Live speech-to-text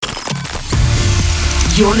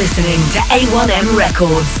You're listening to A1M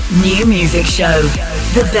Records' new music show.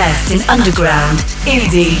 The best in underground,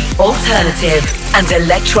 indie, alternative, and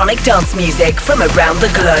electronic dance music from around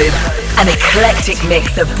the globe. An eclectic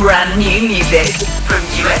mix of brand new music from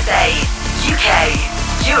USA, UK,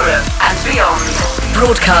 Europe, and beyond.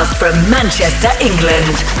 Broadcast from Manchester,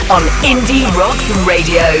 England on Indie Rocks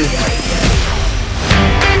Radio.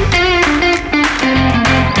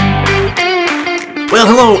 Well,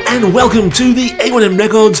 hello and welcome to the A1M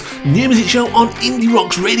Records new music show on Indie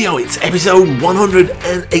Rocks Radio. It's episode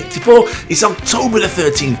 184. It's October the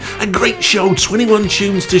 13th. A great show, 21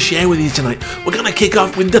 tunes to share with you tonight. We're going to kick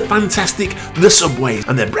off with the fantastic The Subways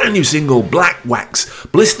and their brand new single, Black Wax.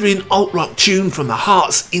 Blistering alt-rock tune from the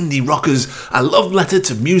Hearts Indie Rockers. A love letter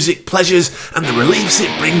to music pleasures and the reliefs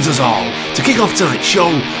it brings us all. To kick off tonight's show,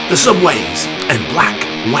 The Subways and Black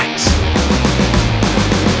Wax.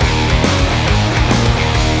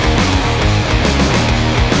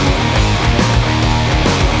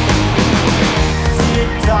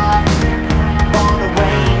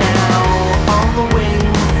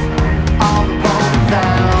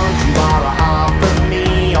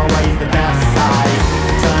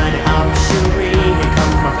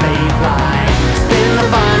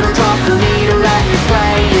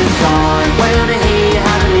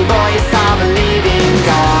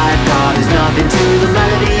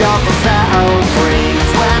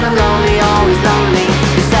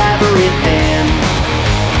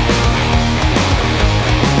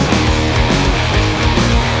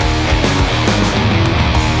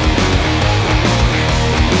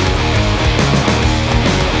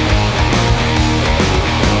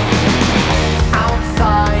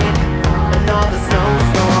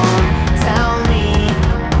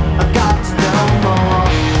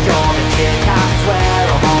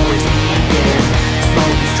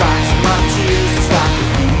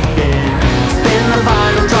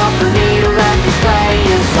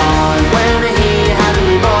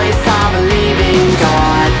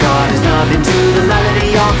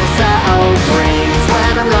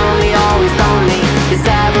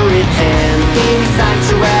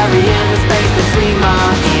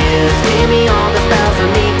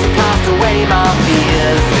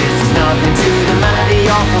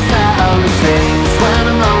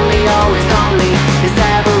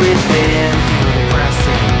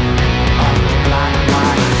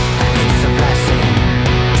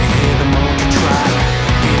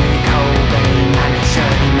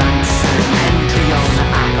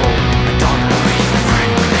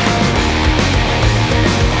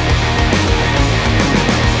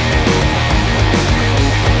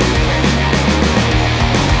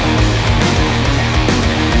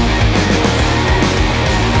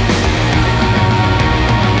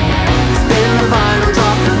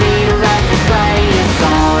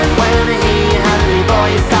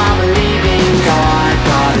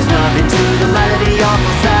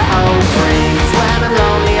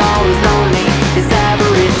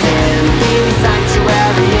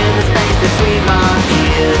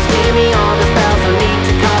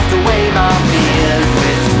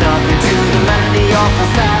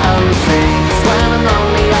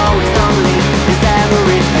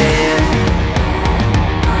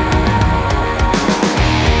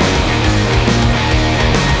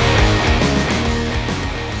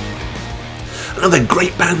 Another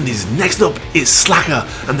great band is next up. It's Slackrr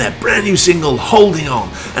and their brand new single Holding On,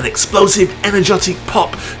 an explosive, energetic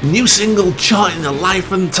pop new single charting the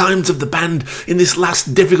life and times of the band in this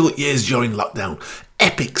last difficult years during lockdown.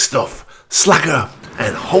 Epic stuff. Slackrr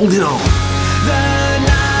and Holding On. Back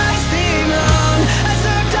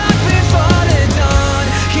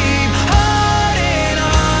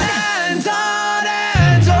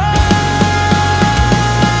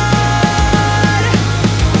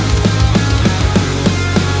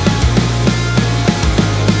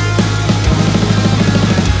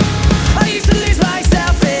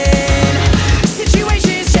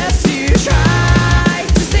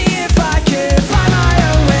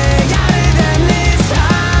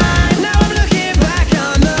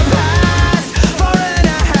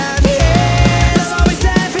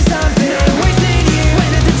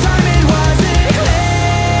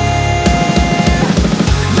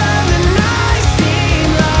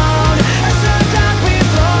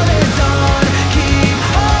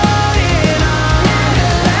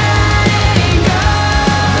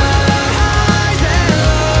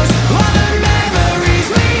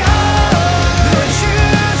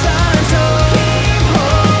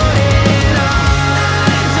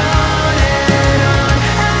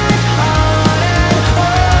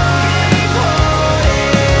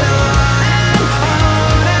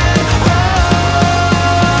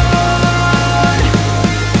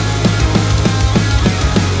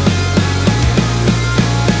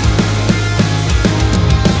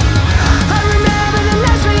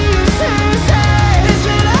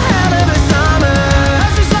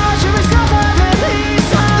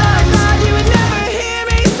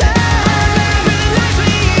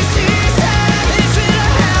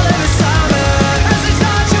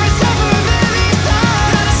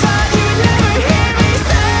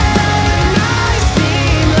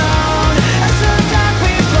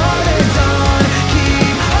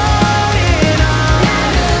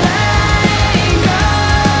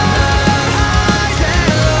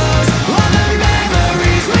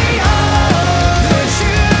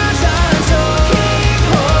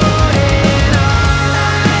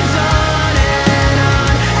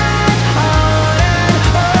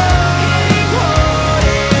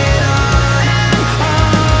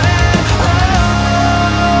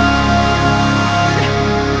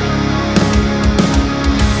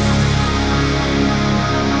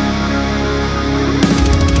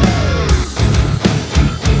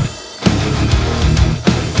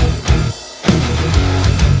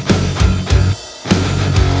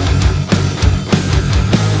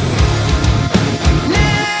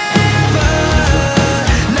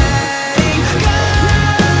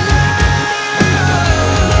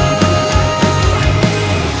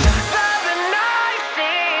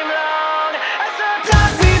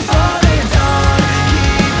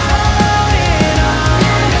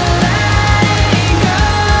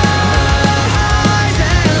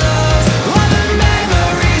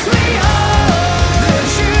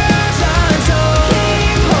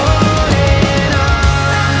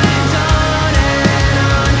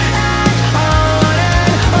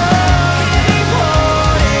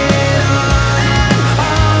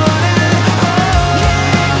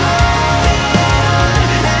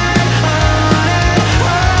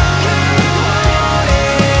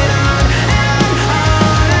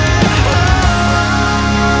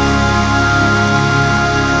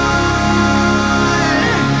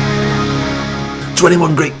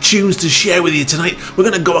 21 great tunes to share with you tonight. We're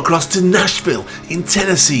going to go across to Nashville in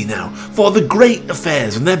Tennessee now for The Great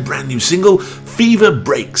Affairs and their brand new single, Fever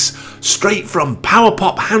Breaks. Straight from Power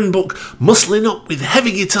Pop Handbook, muscling up with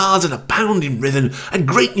heavy guitars and a pounding rhythm, a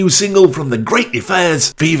great new single from The Great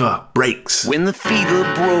Affairs, Fever Breaks. When the fever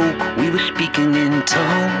broke, we were speaking in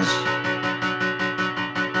tongues,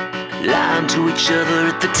 lying to each other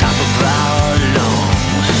at the top of our lungs.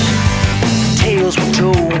 Tales were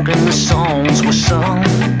told and the songs were sung.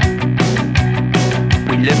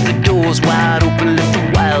 We left the doors wide open, let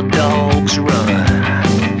the wild dogs run,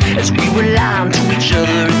 as we were lying to each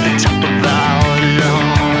other at the top of our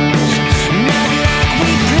lungs. Not like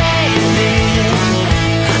we planned it,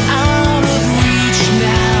 out of reach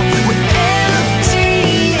now, we're empty-handed.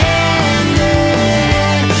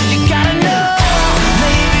 You gotta know,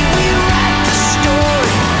 maybe we write the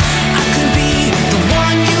story. I could be the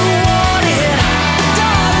one you wanted.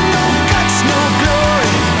 Darling, no guts, no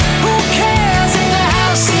glory. Who cares if the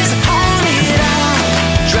house is haunted? I'll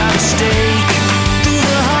drive a stake through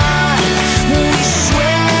the heart when we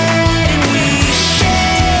sweat and we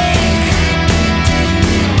shake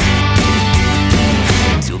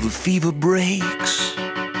till the fever breaks.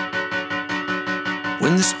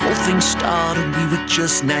 When this whole thing started, we were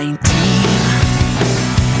just 19.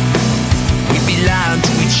 We'd be lying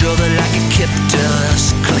to each other like it kept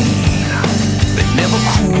us clean, but never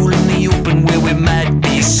cool in the open where we might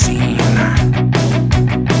be seen.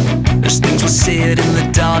 As things were said in the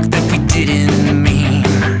dark that we didn't mean,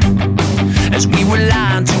 as we were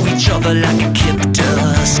lying to each other like it kept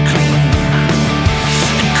us clean.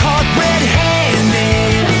 And caught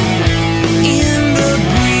red-handed in the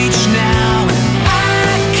breach now,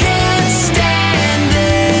 I can't stand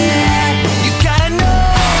it. You gotta know,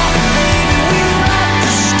 baby, we write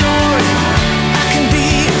the story. I can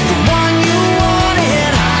be the one you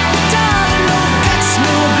wanted. Darling, no guts,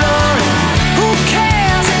 no glory. Who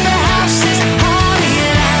cares if the house is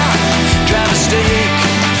haunted? I'll drive a stake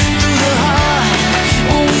through the heart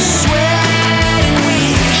when we sweat and we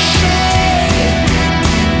shake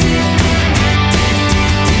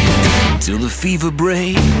till the fever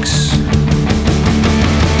breaks.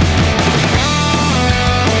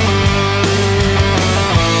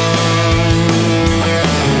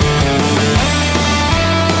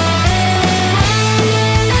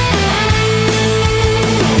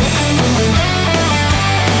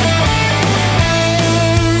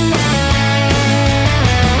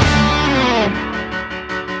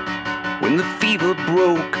 When the fever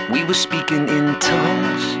broke, we were speaking in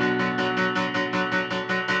tongues,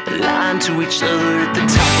 lying to each other at the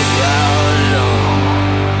top of our lungs.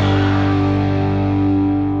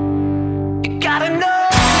 You gotta know,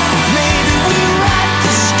 maybe we write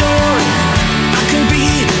the story. I can be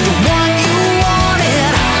the one you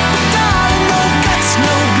wanted. Darling, no guts,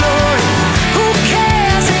 no glory. Who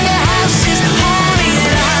cares if the house is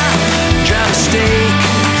haunted? I'll drive a stake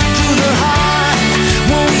through the heart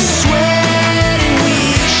when we sweat and we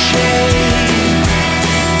shake.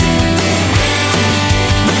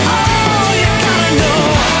 Oh, you gotta know,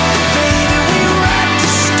 baby, we write the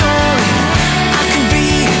story. I can be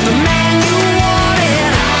the man you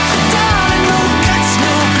wanted. Darling, no guts,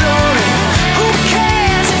 no glory. Who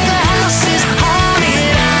cares if the house is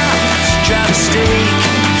haunted? I'll drive a stake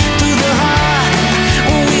through the heart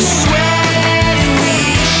when we sweat and we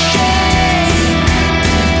shake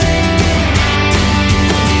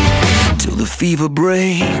till the fever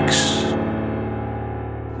breaks.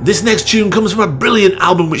 This next tune comes from a brilliant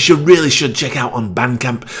album which you really should check out on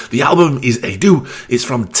Bandcamp. The album is Ado. It's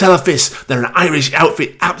from Telefis. They're an Irish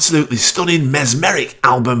outfit. Absolutely stunning, mesmeric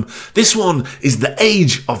album. This one is The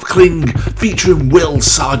Age of Cling featuring Will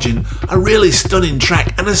Sargent. A really stunning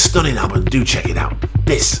track and a stunning album. Do check it out.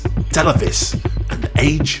 This, Telefis and The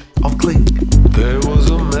Age of Cling. There was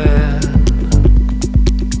a man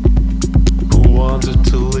who wanted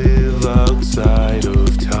to live outside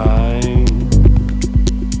of time.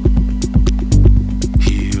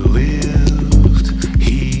 He lived,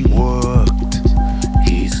 he worked,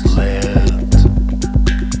 he slept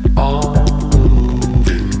on a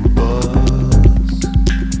moving bus.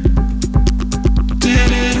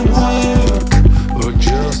 Did it work or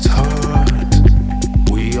just hurt?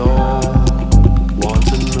 We all want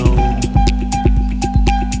to know.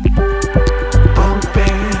 Bunk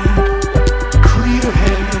bed, clear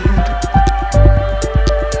head,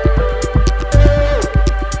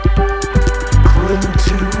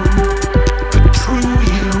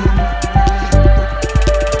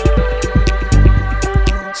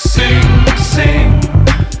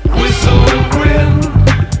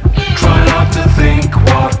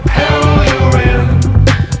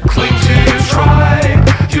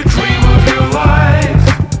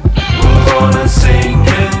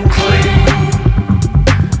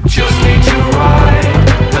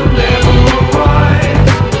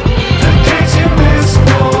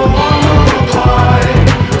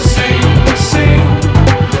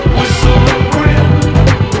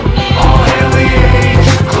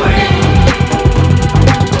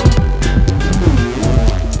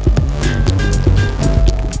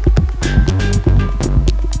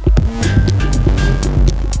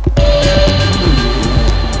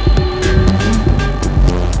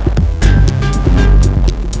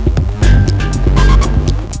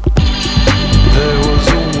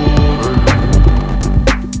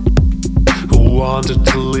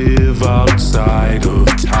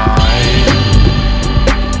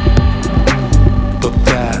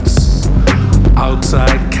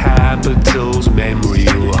 tells memory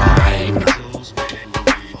line.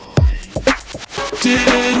 Did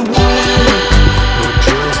it work or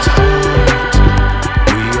just hurt?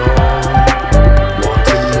 We all want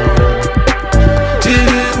to know. Did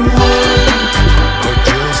it work or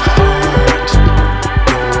just hurt?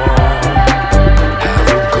 Go on, have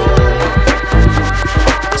a go.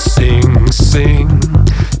 Sing, sing,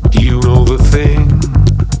 you know the thing.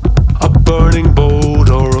 A burning boat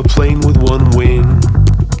or a plane with one wing.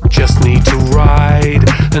 Just need to ride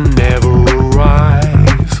and never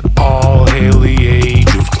arrive. All hail the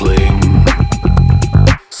age of cling.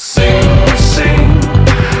 Sing, sing,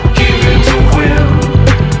 give it to whim.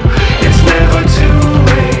 It's never too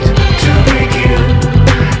late to begin.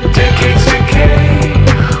 Decades decay,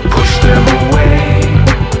 push them away.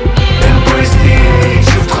 Embrace the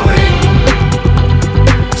age of cling.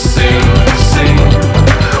 Sing, sing,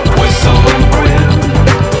 whistle and grin.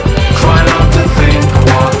 Try not to think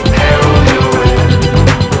what peril you're in.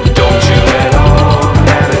 Don't you let on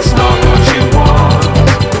that it's not what you want.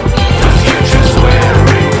 The future's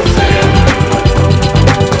wearing thin.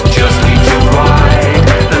 Just need to ride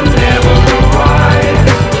and never arrive.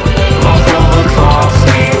 Muffle the clocks,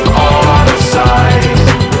 keep all out of sight.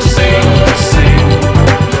 Sing, sing,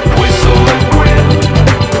 whistle and grin.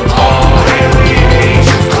 All hail the age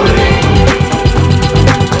of cling.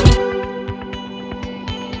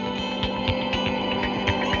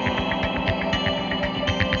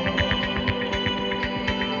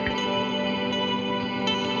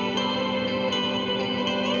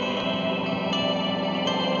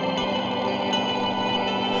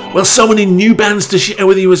 Well, so many new bands to share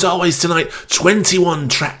with you as always tonight. 21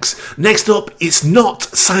 tracks. Next up, it's Not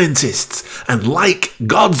Scientists and Like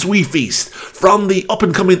Gods We Feast from the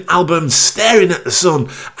up-and-coming album Staring at the Sun,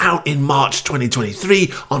 out in March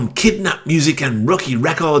 2023 on Kidnap Music and Rookie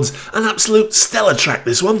Records. An absolute stellar track,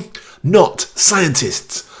 this one. Not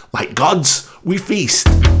Scientists. Like Gods We Feast.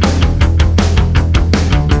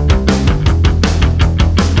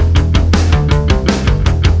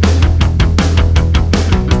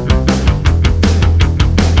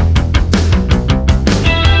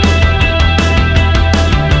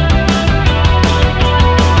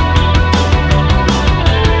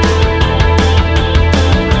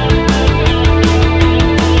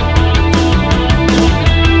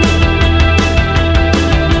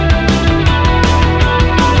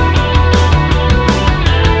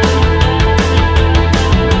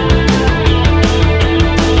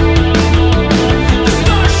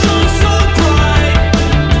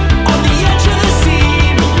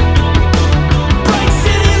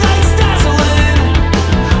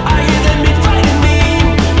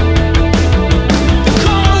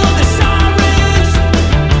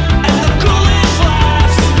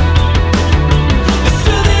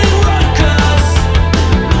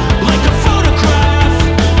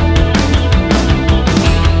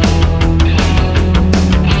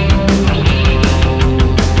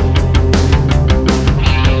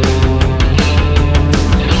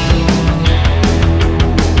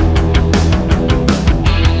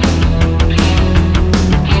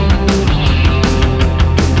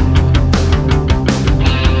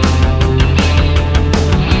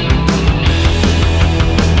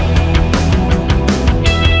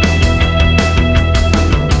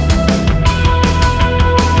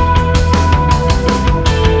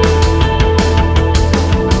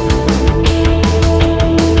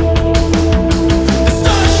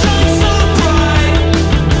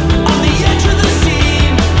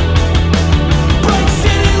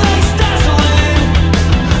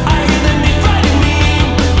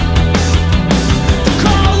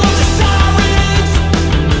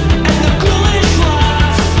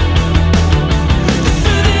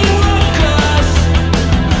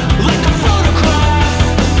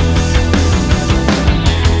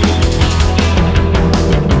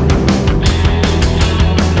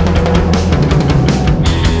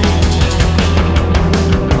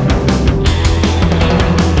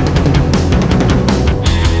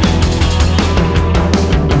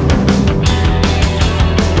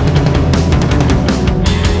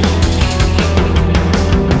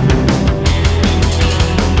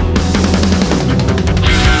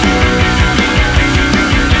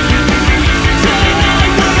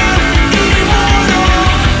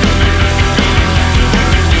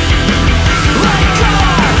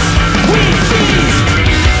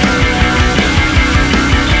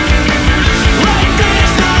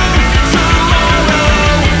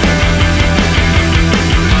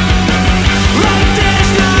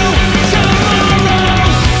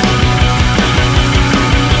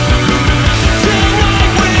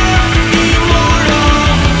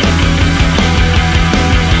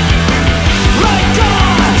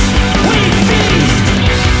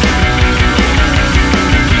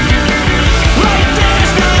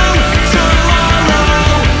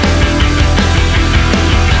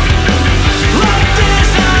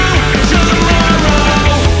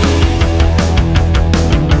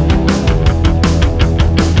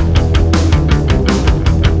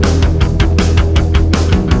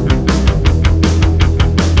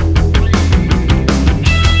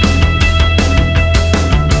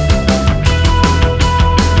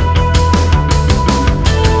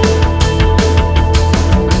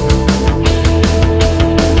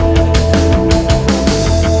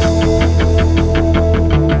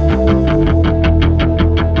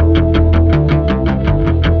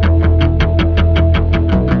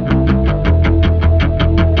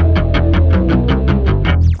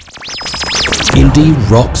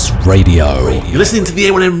 Indie Rocks Radio. You're listening to the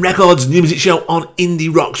A1M Records New Music Show on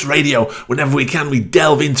Indie Rocks Radio. Whenever we can, we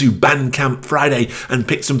delve into Bandcamp Friday and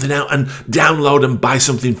pick something out and download and buy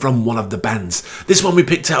something from one of the bands. This one we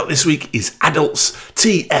picked out this week is Adults.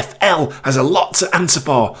 TFL has a lot to answer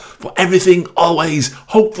for everything, always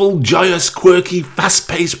hopeful, joyous, quirky,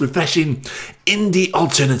 fast-paced, refreshing indie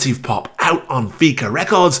alternative pop out on Fika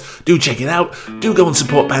Records. Do check it out. Do go and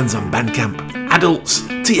support bands on Bandcamp. Adults.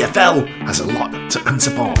 TFL has a lot to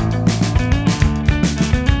answer for.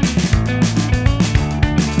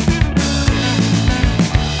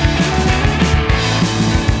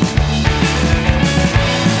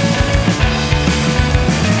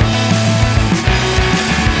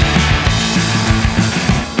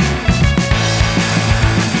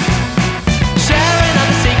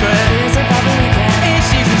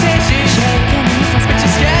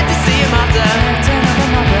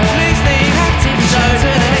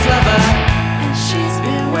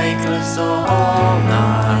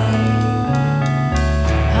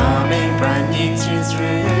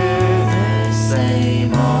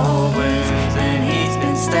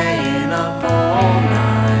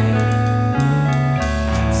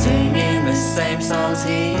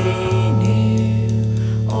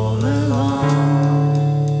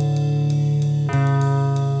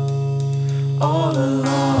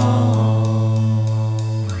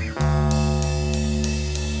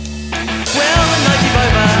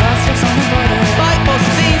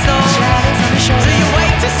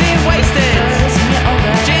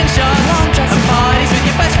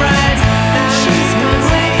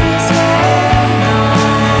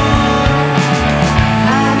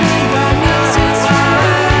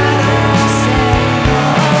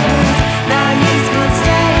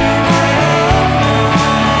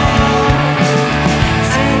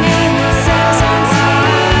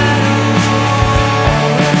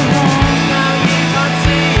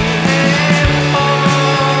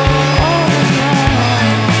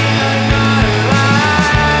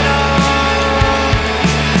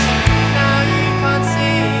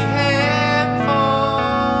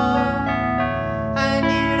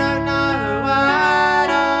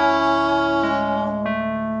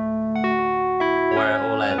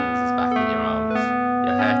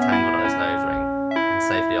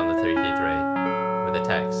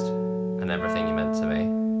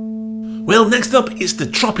 Well, next up is the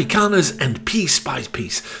Tropicanas and Piece by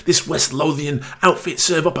Piece. This West Lothian outfit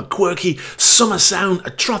serve up a quirky summer sound, a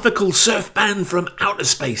tropical surf band from outer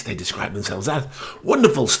space, they describe themselves as.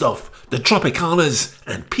 Wonderful stuff. The Tropicanas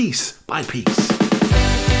and Piece by Piece.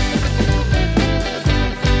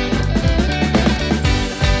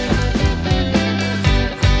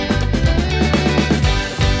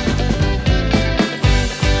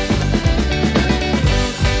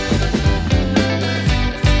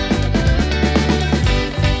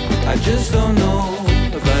 Just don't know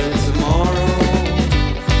about tomorrow.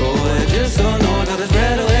 Oh, I just don't know, got this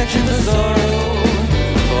predilection for sorrow.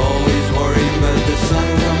 Always worrying about the sun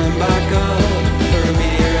coming back up, for a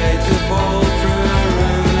meteorite to fall through.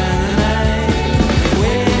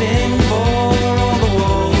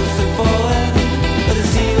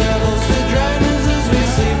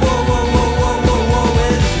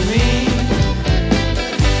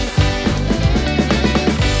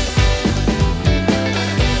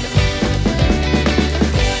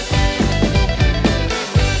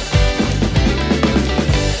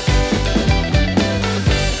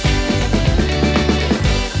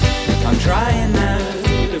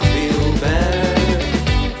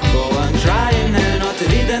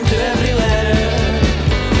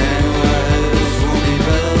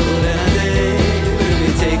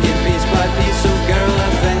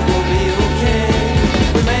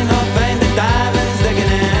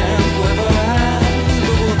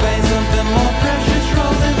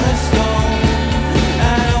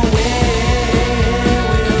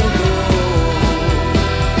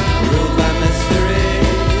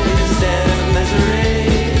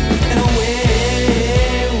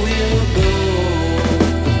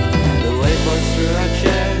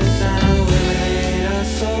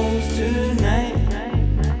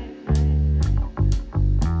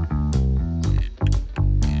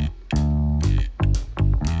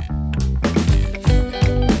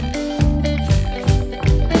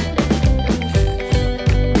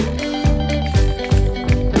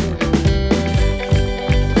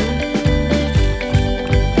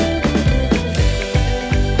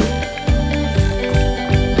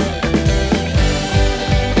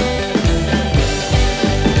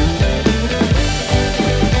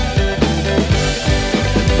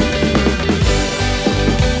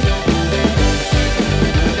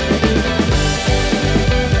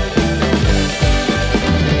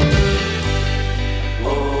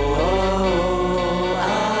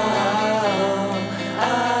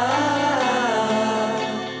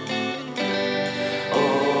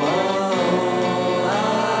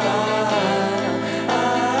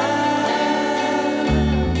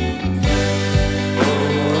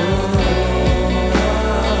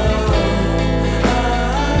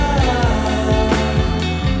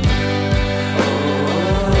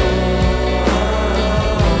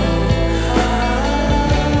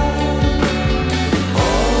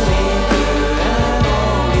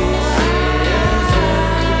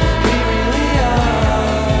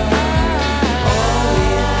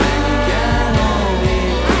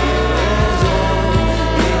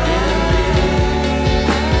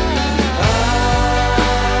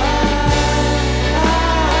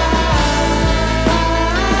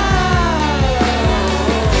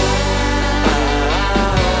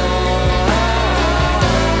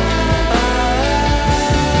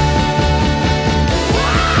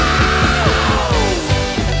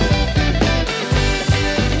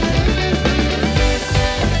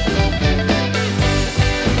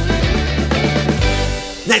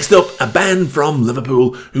 Next up, a band from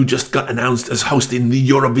Liverpool who just got announced as hosting the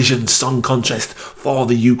Eurovision Song Contest for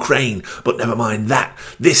the Ukraine. But never mind that.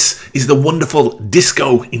 This is the wonderful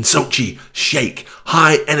Disco in Sochi Shake.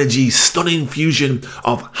 High energy, stunning fusion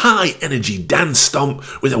of high energy dance stomp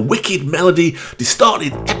with a wicked melody,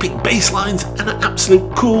 distorted epic bass lines, and an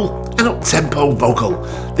absolute cool and up-tempo vocal.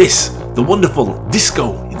 This, the wonderful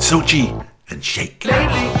Disco in Sochi and Shake.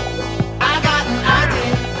 Lately, I got an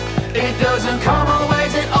idea. It doesn't come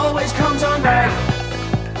always, it always comes on back.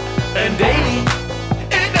 And daily,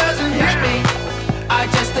 it doesn't hit me. I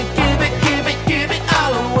just give it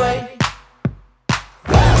all away.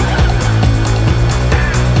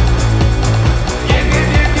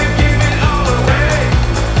 Give it all away.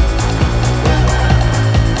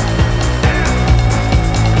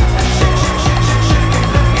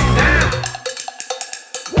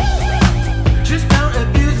 Just don't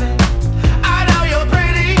abuse it. I know you're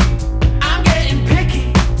pretty. I'm getting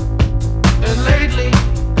picky. And lately,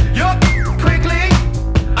 you're quickly.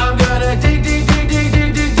 I'm gonna dig down.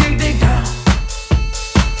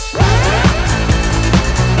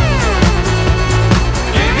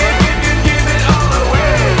 Give it all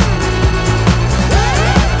away.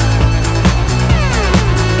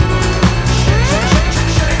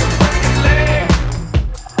 Shake a leg.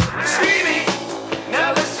 Screaming,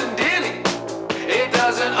 now listen dearly. It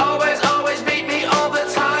doesn't always beat me all the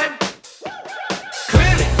time.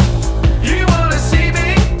 Clearly, you wanna see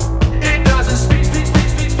me. It doesn't speak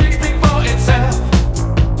for itself.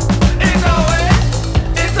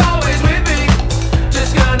 It's always with me.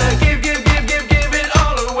 Just gonna give it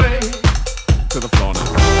all away. To the floor now.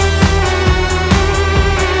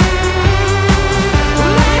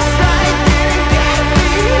 Last night didn't get me.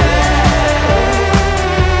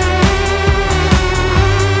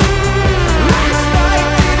 Last night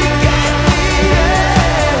didn't get me.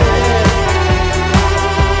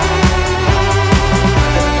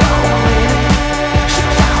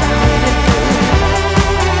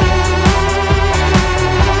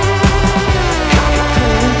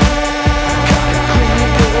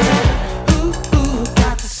 Ooh,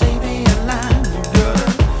 got to save me a line. You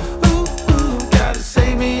gotta. Ooh, got to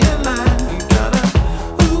save me a line. You gotta.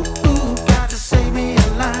 Ooh, got to save me a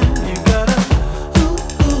line. You gotta.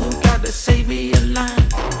 Ooh, got to save me a line.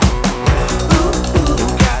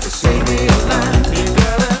 Ooh, got to save me a line. You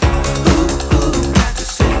gotta. Ooh, got to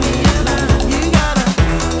save me a line. You gotta.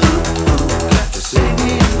 Ooh, got to save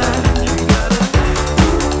me a line. You gotta.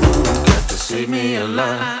 Ooh, got to save me a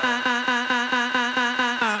line.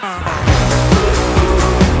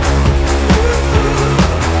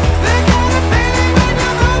 They got a feeling when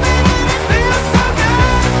you're moving and it feels so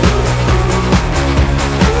good.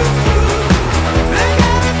 They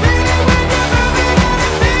got a feeling when you're moving and it feels so good. They got a feeling when you're moving and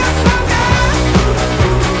it feels so good.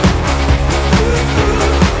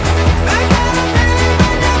 They got a feeling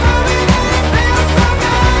when you're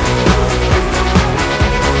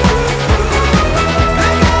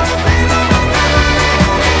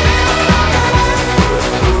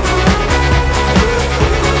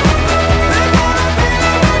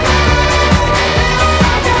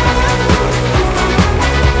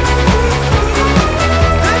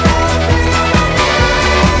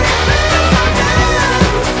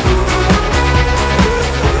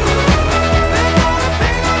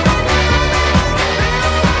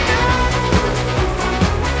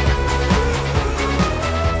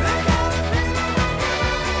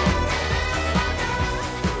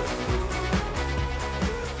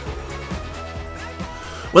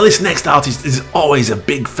Well, this next artist is always a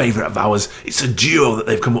big favourite of ours. It's a duo that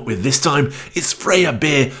they've come up with this time. It's Freya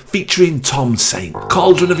featuring Tom Saint.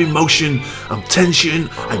 Cauldron of emotion and tension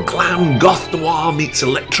and glam goth noir meets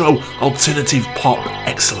electro alternative pop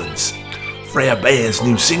excellence. Freya Bear's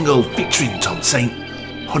new single featuring Tom Saint,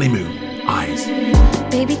 Honeymoon Eyes.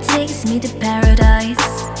 Baby takes me to paradise.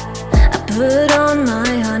 I put on my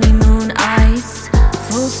honeymoon eyes.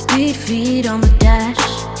 Full speed, feet on the dash.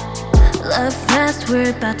 Love fast,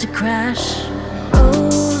 we're about to crash.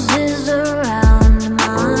 Roses around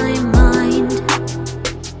my mind.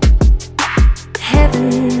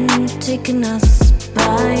 Heaven taking us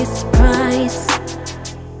by surprise.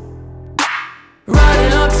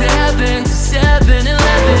 Riding up to heaven to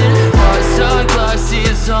 7-Eleven. Hearts on,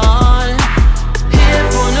 glasses on. Here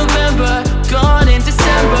for November, gone in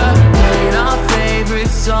December. Playing our favorite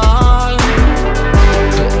song.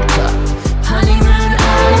 Honeymoon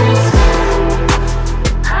eyes.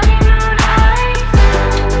 Honeymoon eyes.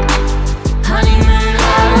 Honeymoon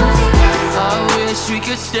eyes. I wish we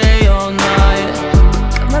could stay all night.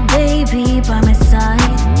 Got my baby by my side.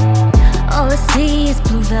 All I see is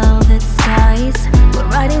blue velvet skies. We're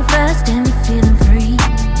riding fast and feeling free.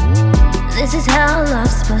 This is how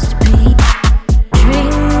love's supposed to be.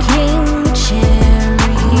 Drinking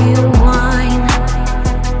cherry wine,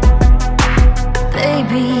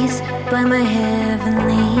 babies by my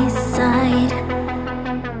heavenly side.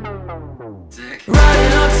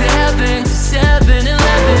 Riding up to heaven to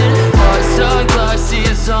 7-Eleven. Hearts are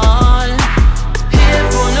glasses on. Here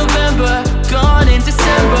for November, gone in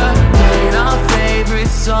December. Playing our favorite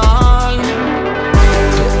song.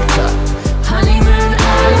 Honeymoon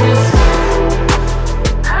eyes.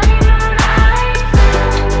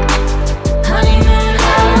 Honeymoon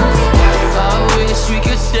eyes. I wish we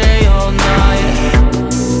could stay all night.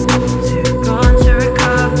 Gone to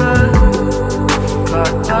recover.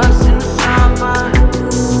 Caught us in the summer.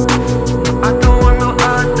 No, I don't want no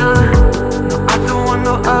other. No, I don't want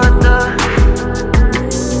no other.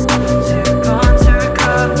 Gone to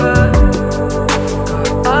recover.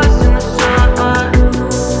 Caught us in the summer. No,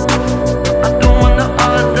 I don't want no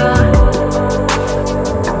other.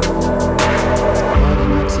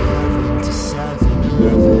 Riding up to heaven to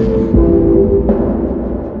 7-Eleven.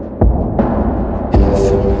 Here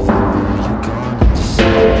from November, you're gone in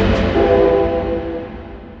December.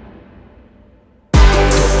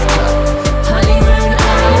 Honeymoon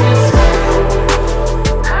eyes.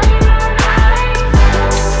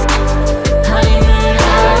 Honeymoon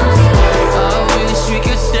eyes. I wish we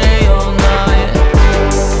could stay all night.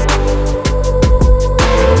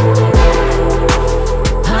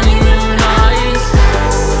 Honeymoon eyes.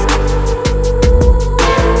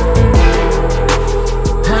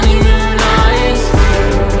 Honeymoon eyes.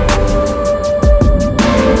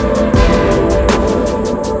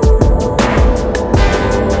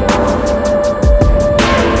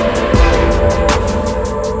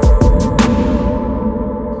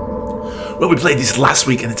 Well, we played this last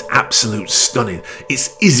week and it's absolute stunning.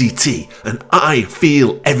 It's Izzy T and I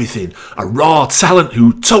Feel Everything, a raw talent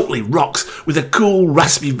who totally rocks with a cool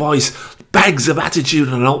raspy voice, bags of attitude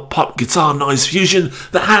and an alt pop guitar noise fusion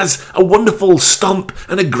that has a wonderful stomp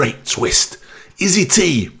and a great twist. Izzy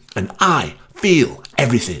T and I Feel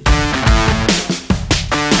Everything.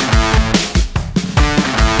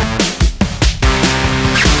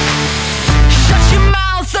 Shut your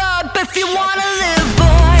mouth up if you wanna live,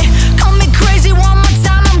 boy. Call me crazy one more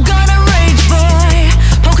time, I'm gonna rage, boy.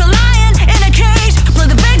 Poke a lion in a cage, play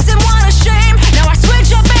the victim, want a shame. Now I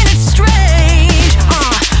switch up and it's strange.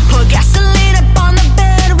 Put gasoline up on the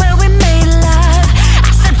bed where we made love.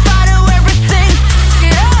 I set fire to everything.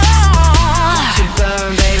 Watch it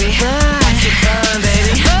burn, baby. Watch it burn,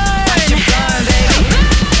 baby. Watch it burn, baby.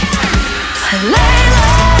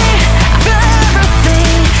 Lately, I feel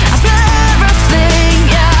everything. I feel everything,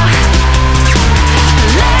 yeah.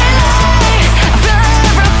 Lately, I feel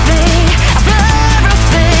everything. I feel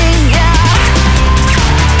everything, yeah.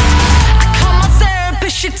 I called my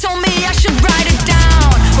therapist, she told me I should write it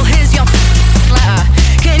down. Well, here's your letter.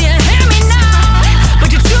 Can you hear me now?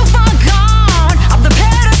 But you're too far gone off the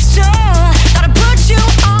pedestal that I put you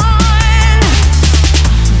on.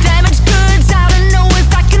 Damaged goods, I don't know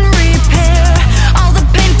if I can repair all the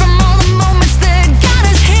pain from all the moments that got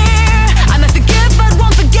us here. I might forgive but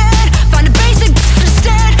won't forget. Find a basic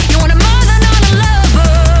instead. You want it more than on a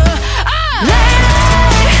lover.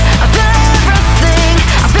 Lately, I feel everything.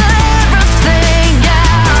 I feel everything,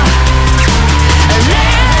 yeah.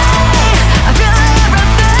 Lately, I feel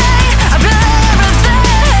everything. I feel everything.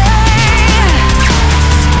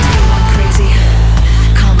 You want crazy?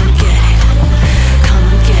 Come and get it. Come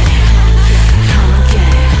and get it. Come and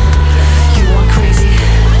get it. You want crazy?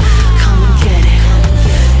 Come and get it.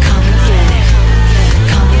 Come and get it.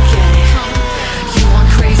 Come and get it. You want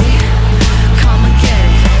crazy? Come and get it.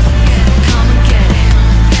 Come and get it.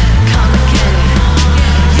 Come and get it.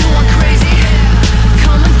 You want crazy?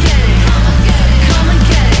 Come and get it. Come and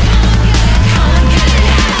get it. Come and get it.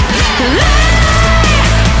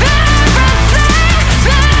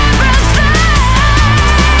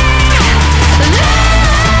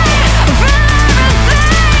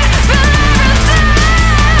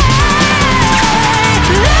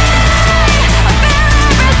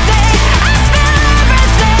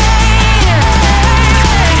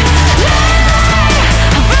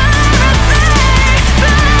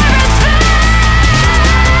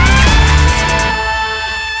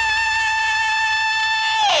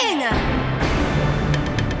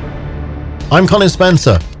 I'm Colin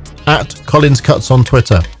Spencer, at Collins Cuts on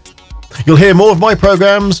Twitter. You'll hear more of my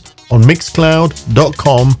programs on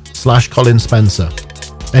mixcloud.com/Colin Spencer.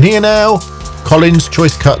 And here now, Colin's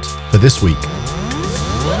choice cut for this week.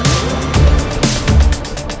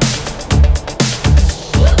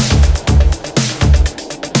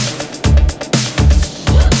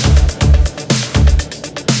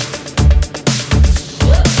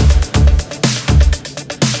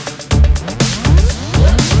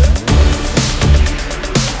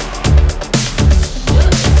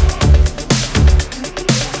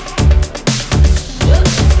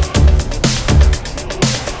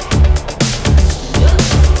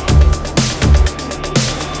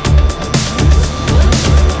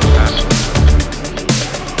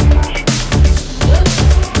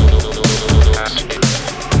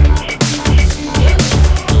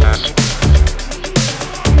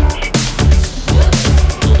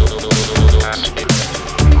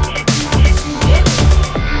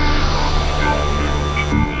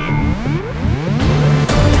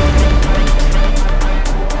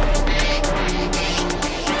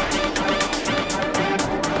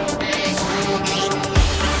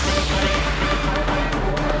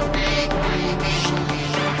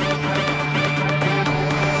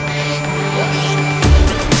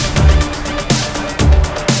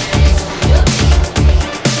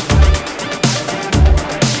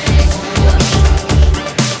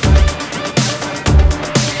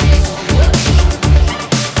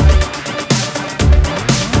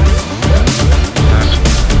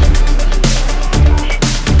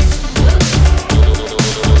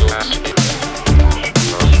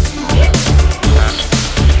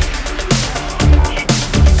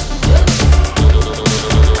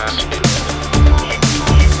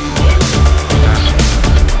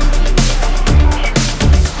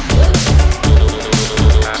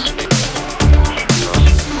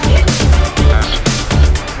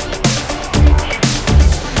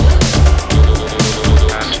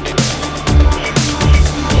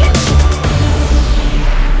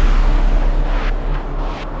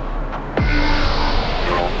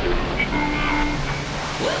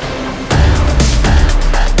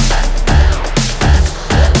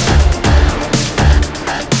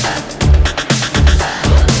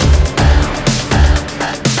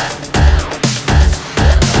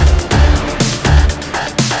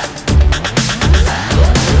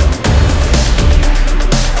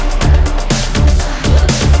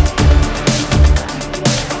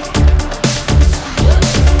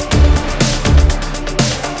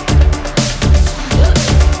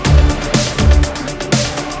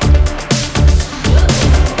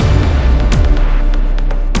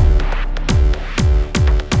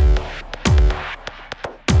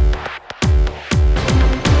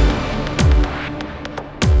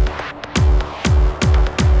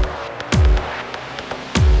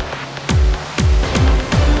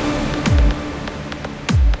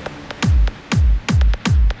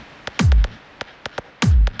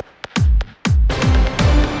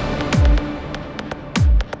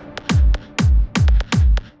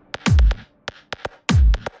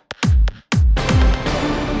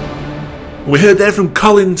 We heard there from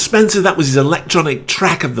Colin Spencer, that was his electronic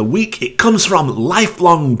track of the week. It comes from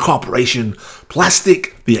Lifelong Corporation,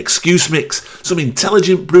 Plastic, The Excuse Mix, some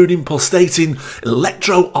intelligent brooding pulsating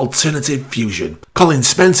electro-alternative fusion. Colin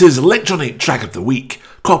Spencer's electronic track of the week,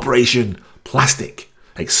 Corporation, Plastic,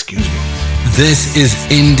 Excuse Me. This is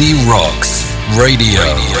Indie Rocks Radio.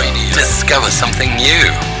 Discover something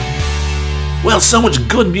new. Well, so much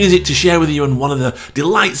good music to share with you, and one of the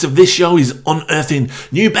delights of this show is unearthing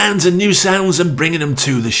new bands and new sounds and bringing them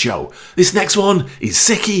to the show. This next one is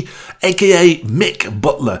Sicky, aka Mick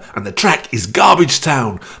Butler, and the track is Garbage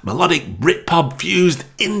Town, melodic Britpop fused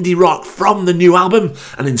indie rock from the new album,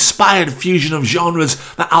 an inspired fusion of genres.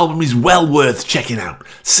 That album is well worth checking out.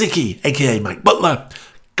 Sicky, aka Mick Butler,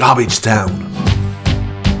 Garbage Town.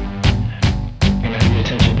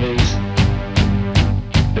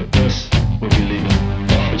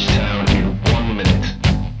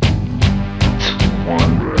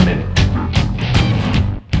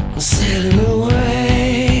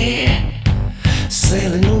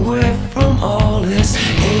 Sailing away from all this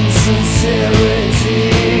insincerity.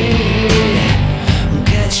 I'm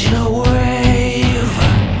catching a wave,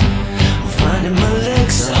 I'm finding my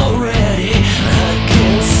legs already. I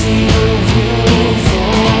can see the view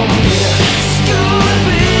from here. It's gonna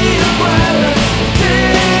be a brighter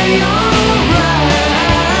day, alright.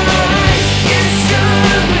 It's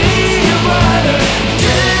gonna be a brighter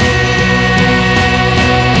day.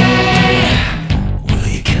 Will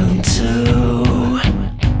you come to?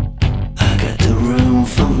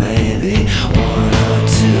 For maybe one or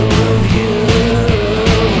two of you.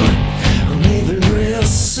 I'm leaving real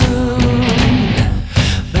soon.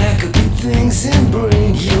 Pack up your things and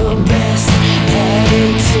bring your best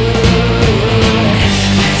attitude.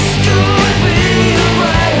 It's gonna be a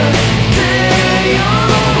brighter day,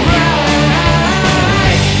 alright.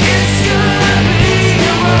 It's gonna be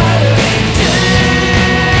a brighter day.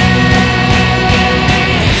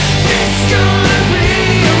 It's gonna be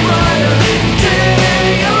a brighter day.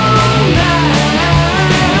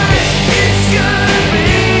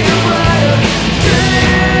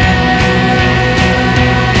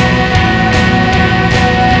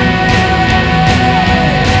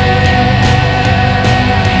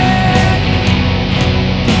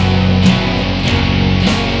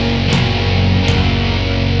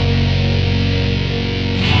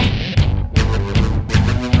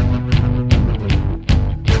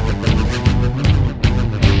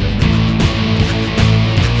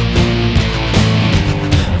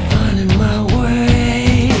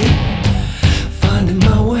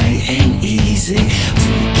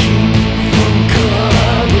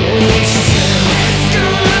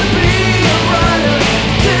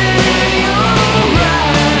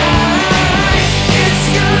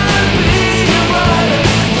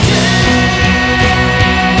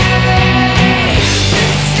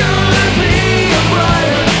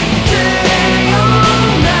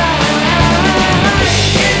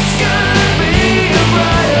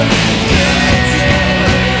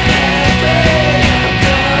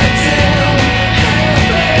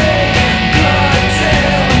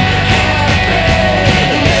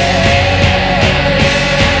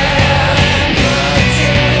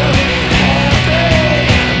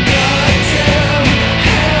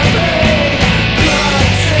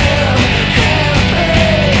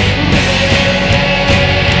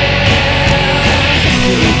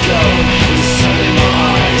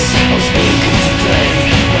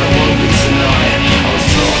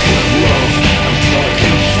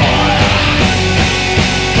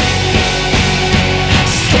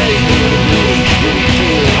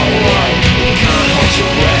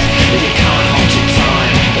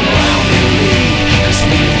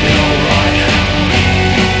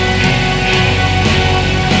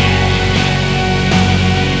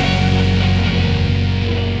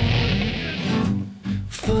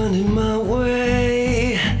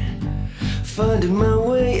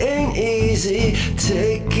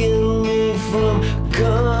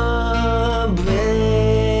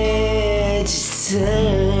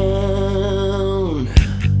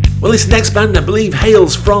 Well, this next band, I believe,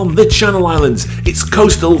 hails from the Channel Islands. It's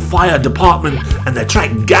Coastal Fire Department and their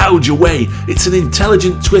track Gouge Away. It's an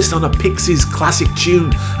intelligent twist on a Pixies classic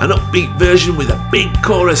tune, an upbeat version with a big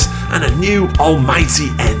chorus and a new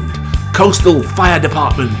almighty end. Coastal Fire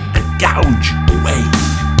Department and Gouge Away.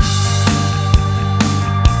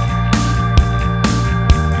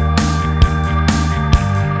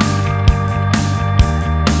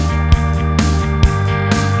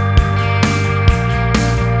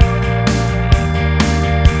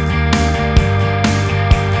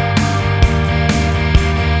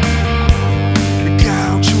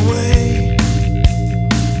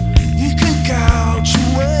 You can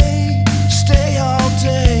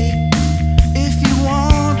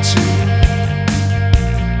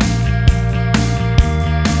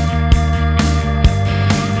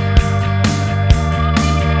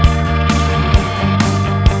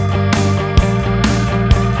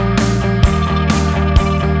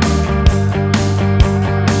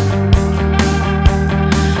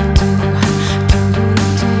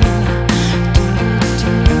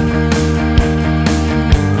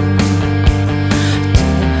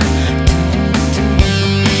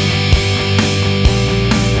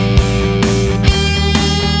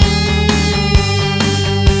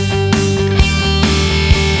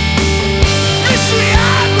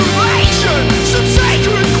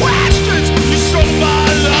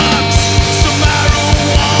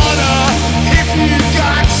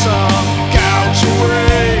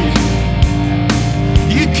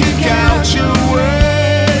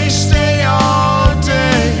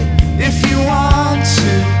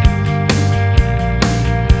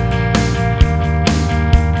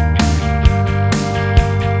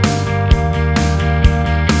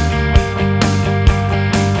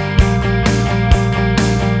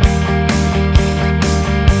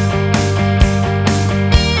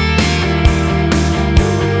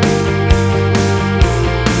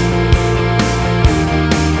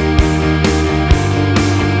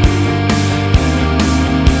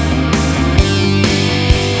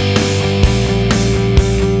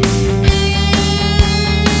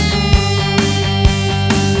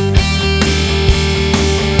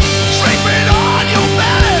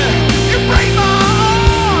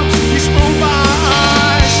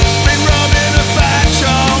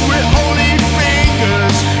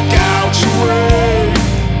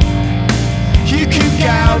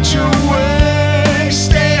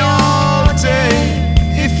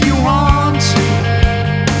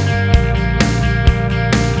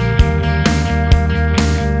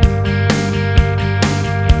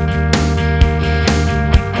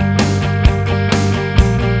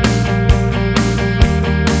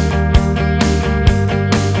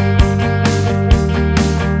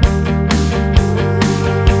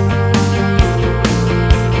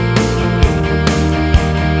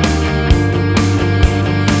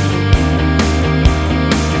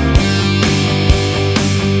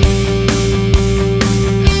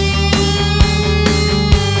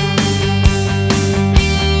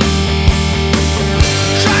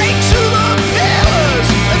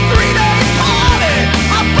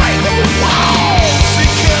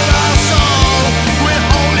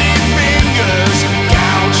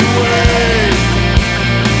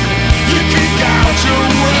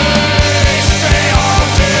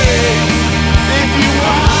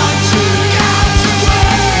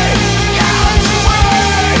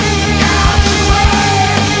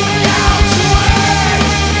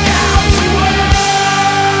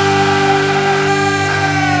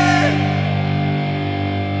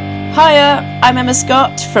Hiya, I'm Emma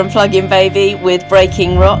Scott from Pluggin Baby with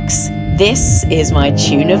Breaking Rocks. This is my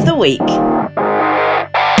tune of the week.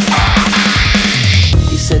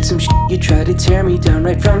 You said some shit, you tried to tear me down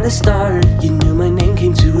right from the start. You knew my name,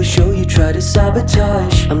 came to a show, you tried to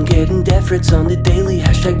sabotage. I'm getting death threats on the daily,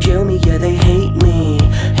 hashtag jail me, yeah they hate me,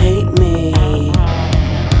 hate me.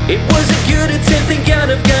 It was a good attempt, thank God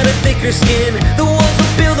I've got a thicker skin. The walls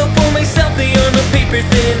will build up for myself, they are no paper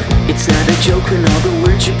thin. It's not a joke when all the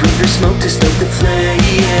words you breathe are smoke to stoke the flame.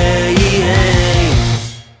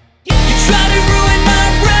 You try to ruin my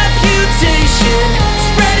reputation,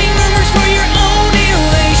 spreading rumors for your own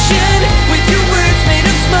elation. With your words made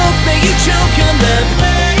of smoke, may you choke on the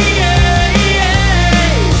place.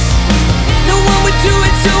 No one would do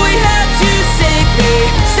it, so we had to save me.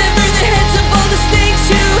 Sever the heads of all the snakes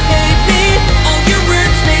who hate me. All your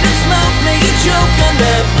words made of smoke, may you choke on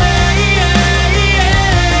the place.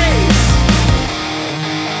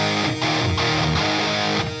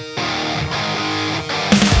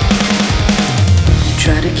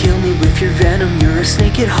 Try to kill me with your venom, you're a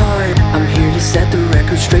snake at heart. I'm here to set the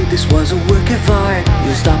record straight, this was a work of art.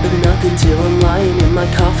 You'll stop at nothing till I'm lying in my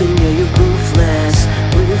coffin. Yeah, you're ruthless,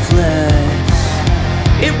 ruthless.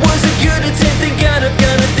 It was a good attempt, thank God I've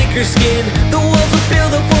got a thicker skin. The walls will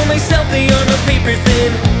build up for myself, they are no paper thin.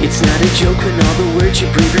 It's not a joke when all the words you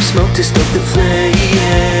breathe are smoke to stoke the flame.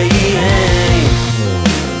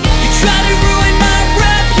 You try to ruin my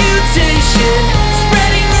reputation,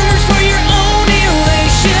 spreading rumors for your own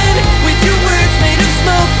elation. With your words made of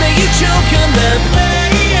smoke, may you choke on the place.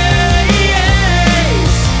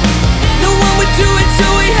 No one would do it, so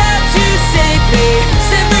we had to save me.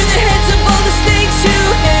 Sever the heads of all the snakes who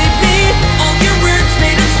hate me. All your words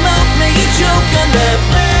made of smoke, may you choke on the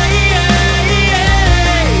place.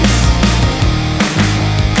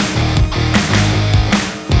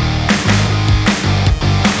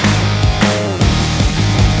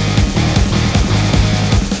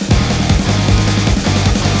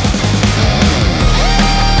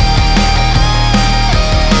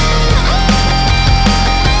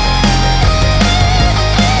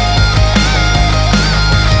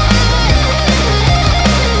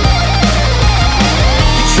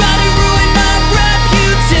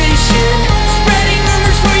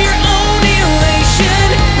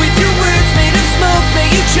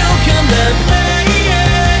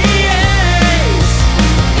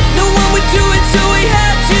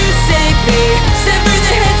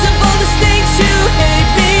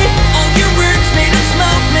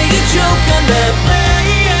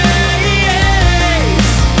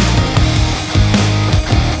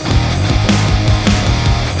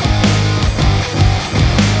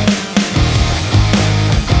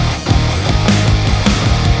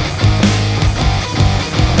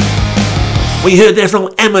 We heard there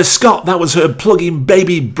from Emma Scott, that was her Pluggin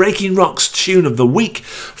Baby Breaking Rocks tune of the week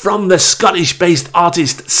from the Scottish-based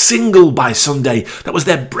artist Single by Sunday. That was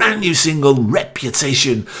their brand new single,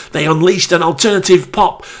 Reputation. They unleashed an alternative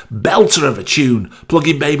pop belter of a tune,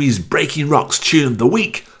 Pluggin Baby's Breaking Rocks tune of the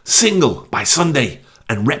week, Single by Sunday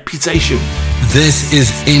and Reputation. This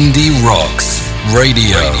is Indie Rocks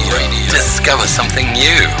Radio. Discover something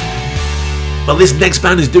new. Well, this next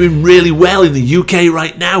band is doing really well in the UK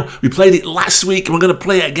right now. We played it last week and we're going to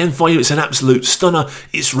play it again for you. It's an absolute stunner.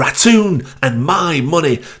 It's Ratoon and My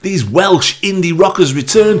Money. These Welsh indie rockers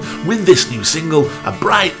return with this new single, a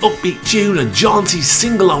bright upbeat tune, a jaunty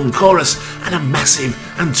sing-along chorus and a massive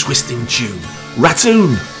and twisting tune.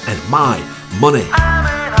 Ratoon and My Money.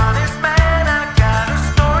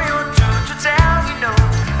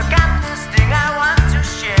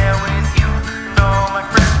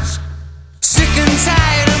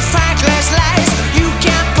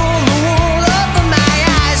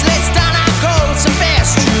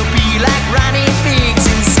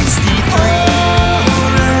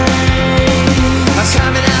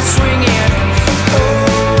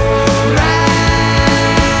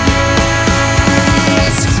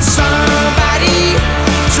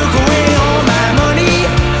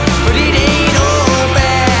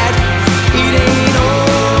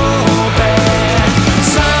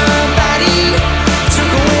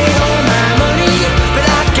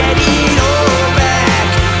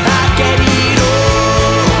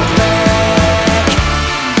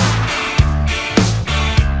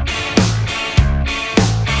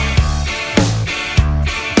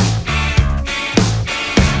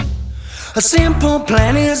 A simple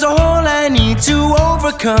plan is all I need to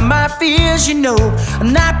overcome my fears. You know,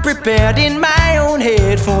 I'm not prepared in my own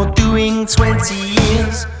head for doing 20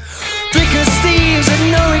 years. Thicker Steve's at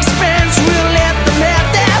no expense. We'll let them have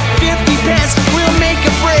that 50 pence. We'll make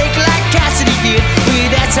a break like Cassidy did.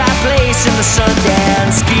 That's our place in the the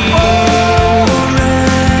Sundance Ski.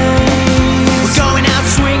 We're going out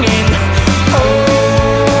swinging. Alright.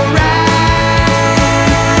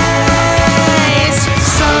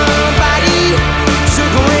 Somebody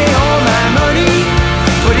took away all my money,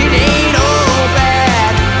 but it ain't all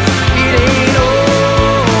bad. It ain't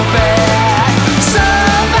all bad.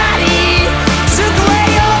 Somebody took away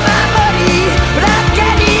all my money, but I've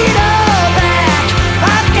got it all back.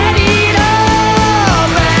 I've got it all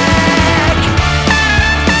back.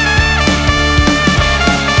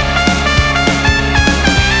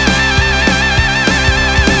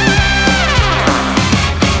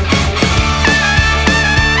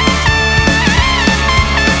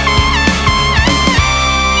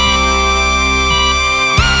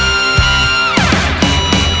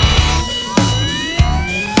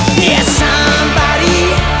 Yeah,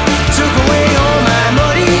 somebody took away all my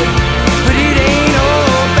money, but it ain't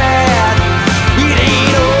all bad. It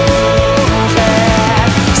ain't all bad.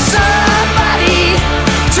 Somebody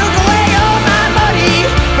took away all my money,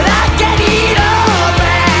 but I've got it all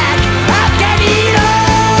back. I've got it all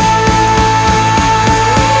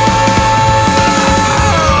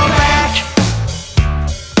back.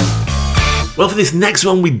 Well, for this next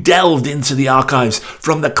one, we delved into the archives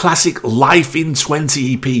from the classic Life in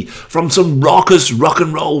 20 EP from some raucous rock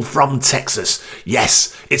and roll from Texas.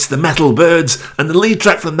 Yes, it's the metal Byrds and the lead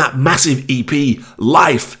track from that massive EP,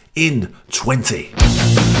 Life in 20.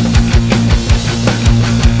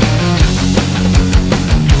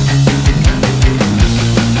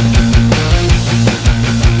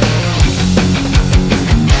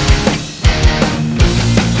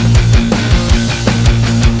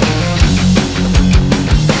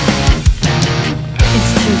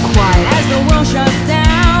 It's too quiet as the world shuts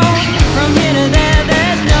down. From here to there,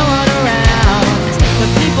 there's no one around. The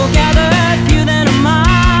people gather, few than a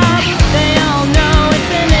mob. They all know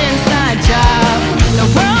it's an inside job. The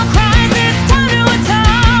world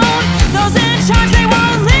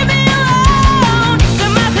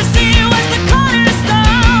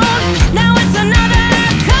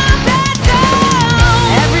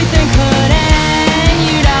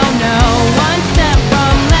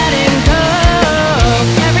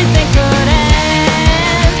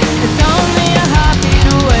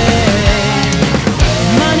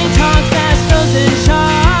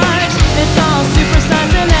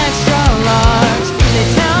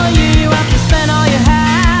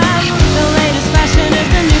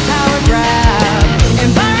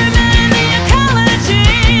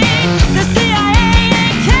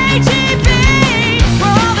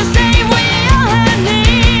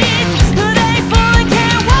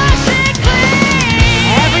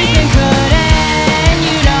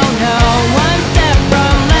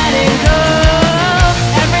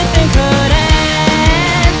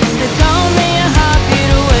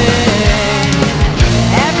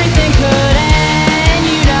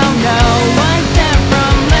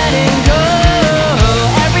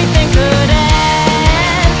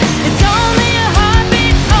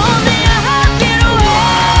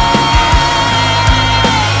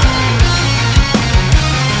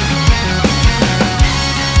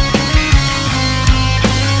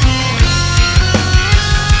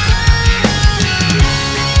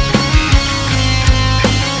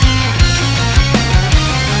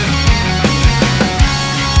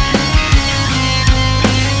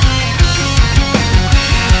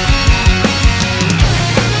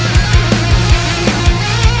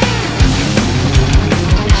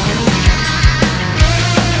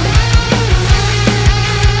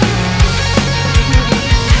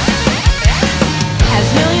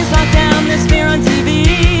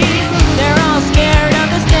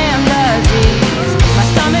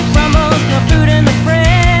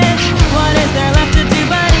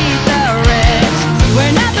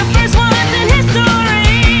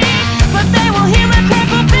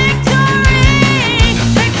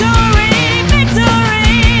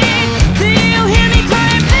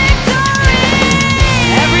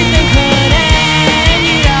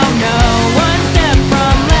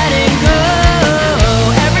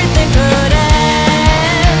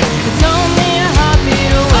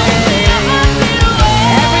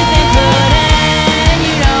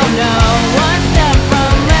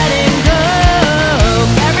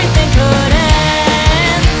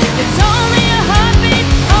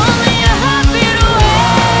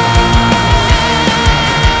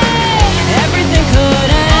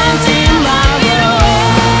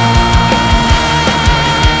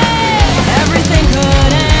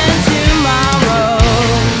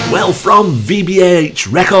Well, from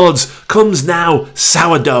VBAH Records comes now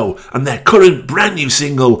Sourdough and their current brand new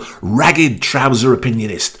single, Ragged Trouser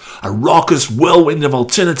Opinionist. A raucous whirlwind of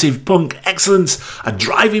alternative punk excellence, a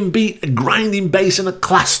driving beat, a grinding bass and a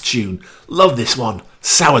class tune. Love this one.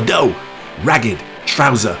 Sourdough, Ragged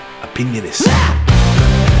Trouser Opinionist.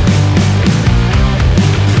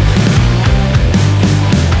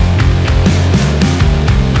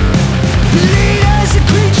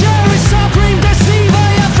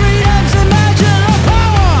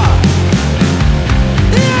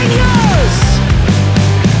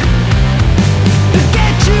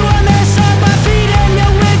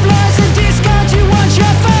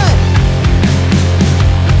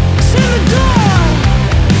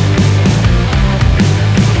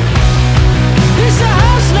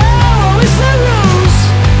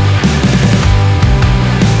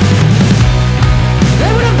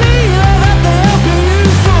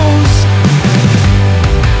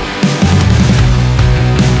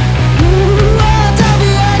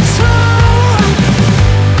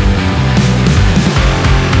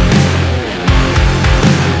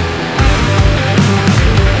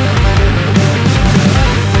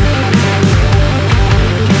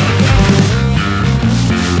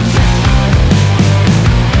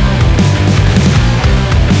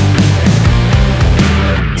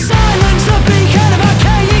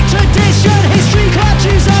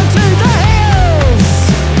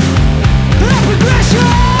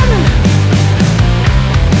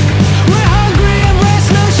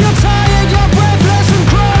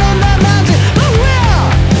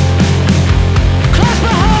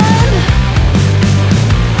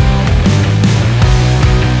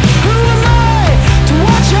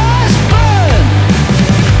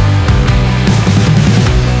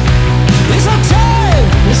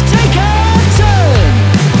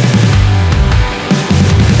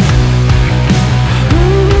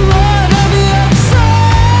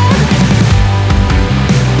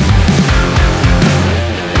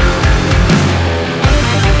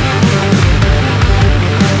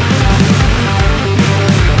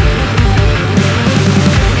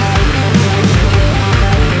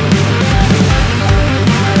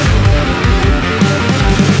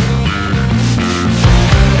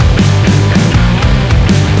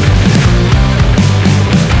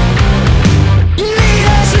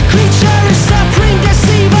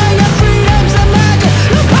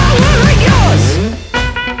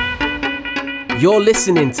 You're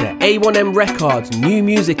listening to A1M Records New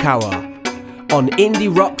Music Hour on Indie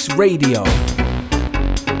Rocks Radio.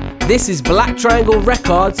 This is Black Triangle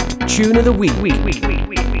Records Tune of the Week.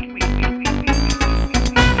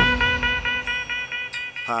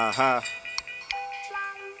 Ha ha.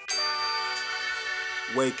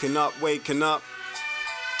 Waking up.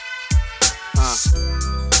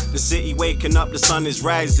 The city waking up, the sun is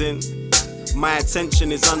rising. My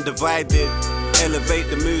attention is undivided. Elevate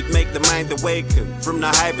the mood, make the mind awaken from the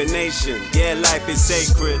hibernation. Yeah, life is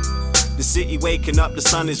sacred. The city waking up, the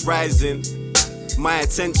sun is rising. My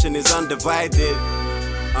attention is undivided.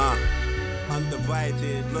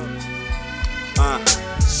 Undivided, look.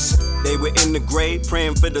 They were in the grave,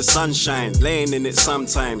 praying for the sunshine, laying in it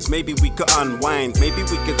sometimes. Maybe we could unwind, maybe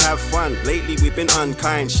we could have fun. Lately we've been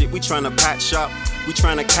unkind, shit we tryna patch up. We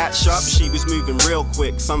tryna catch up, she was moving real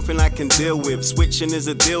quick. Something I can deal with, switching is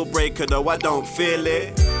a deal breaker though I don't feel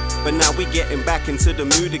it. But now we getting back into the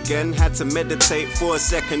mood again. Had to meditate for a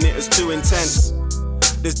second, it was too intense.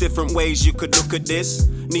 There's different ways you could look at this.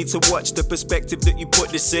 Need to watch the perspective that you put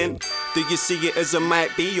this in. Do you see it as a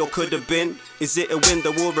might be or could have been? Is it a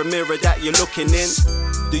window or a mirror that you're looking in?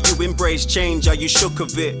 Do you embrace change? Are you shook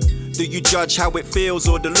of it? Do you judge how it feels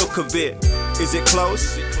or the look of it? Is it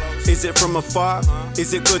close? Is it from afar?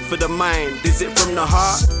 Is it good for the mind? Is it from the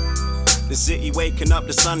heart? The city waking up,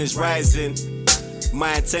 the sun is rising.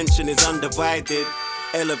 My attention is undivided.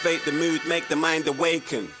 Elevate the mood, make the mind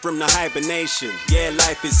awaken from the hibernation. Yeah,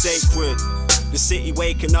 life is sacred. The city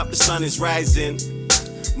waking up, the sun is rising.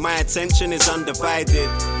 My attention is undivided.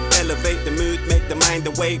 Elevate the mood, make the mind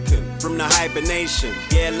awaken from the hibernation.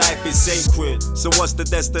 Yeah, life is sacred. So what's the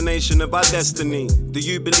destination of our destiny? Do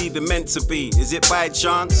you believe it meant to be? Is it by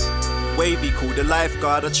chance? Wavy, call the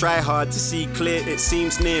lifeguard. I try hard to see clear, it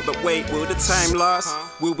seems near, but wait, will the time last?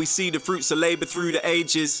 Will we see the fruits of labor through the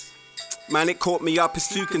ages? Man, it caught me up, it's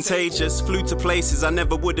too contagious. Flew to places I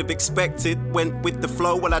never would have expected. Went with the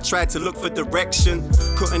flow while I tried to look for direction.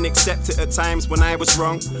 Couldn't accept it at times when I was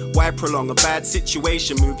wrong. Why prolong a bad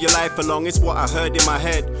situation? Move your life along, it's what I heard in my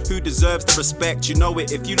head. Who deserves the respect? You know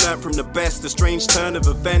it if you learn from the best. The strange turn of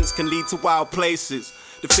events can lead to wild places.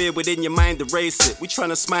 The fear within your mind, erase it. We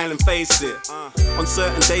tryna smile and face it. On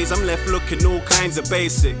certain days, I'm left looking all kinds of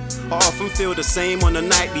basic. I often feel the same on a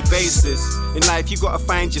nightly basis. In life, you gotta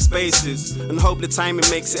find your spaces and hope the timing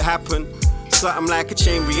makes it happen. Something like a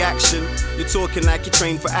chain reaction. You're talking like you're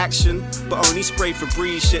trained for action, but only spray for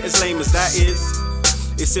breeze. Shit, as lame as that is,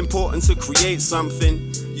 it's important to create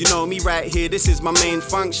something. You know me right here, this is my main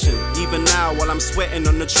function. Even now, while I'm sweating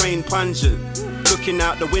on the train pungent, looking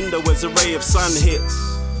out the window as a ray of sun hits.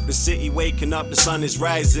 The city waking up, the sun is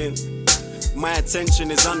rising. My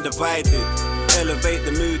attention is undivided. Elevate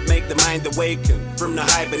the mood, make the mind awaken from the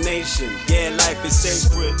hibernation. Yeah, life is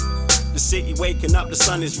sacred. The city waking up, the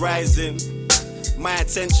sun is rising. My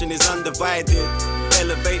attention is undivided.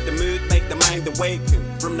 Elevate the mood, make the mind awaken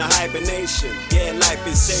from the hibernation. Yeah, life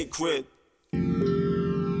is sacred.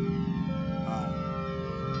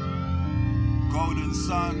 Golden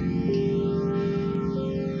sun,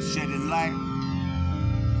 shedding light.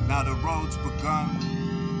 Now the road's begun,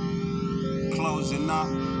 closing up,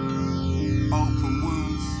 open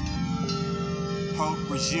wounds, hope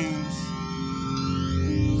resumes,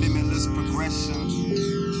 limitless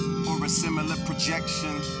progression, or a similar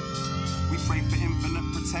projection. We pray for infinite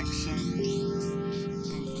protection.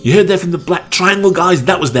 You heard there from the Black Triangle guys.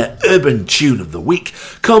 That was their urban tune of the week.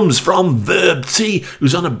 Comes from Verb,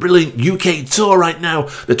 who's on a brilliant UK tour right now.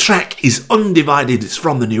 The track is Undivided. It's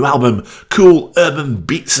from the new album Cool Urban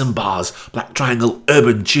Beats and Bars. Black Triangle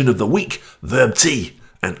urban tune of the week, Verb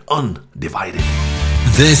and Undivided.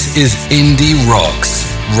 This is Indie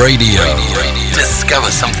Rocks Radio. Discover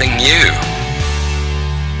something new.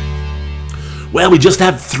 Well, we just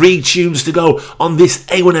have 3 tunes to go on this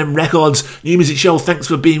A1M Records New Music Show. Thanks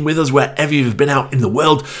for being with us wherever you've been out in the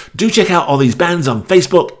world. Do check out all these bands on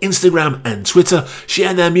Facebook, Instagram and Twitter.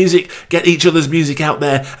 Share their music, get each other's music out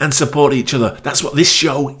there and support each other. That's what this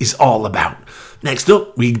show is all about. Next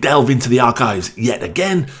up, we delve into the archives yet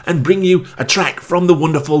again and bring you a track from the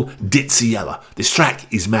wonderful Ditsea. This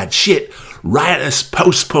track is mad shit, riotous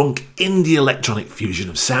post-punk indie electronic fusion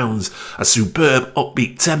of sounds, a superb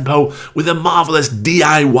upbeat tempo with a marvellous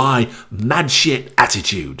DIY mad shit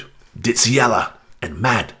attitude. Ditsea and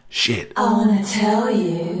Mad Shit. I wanna tell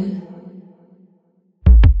you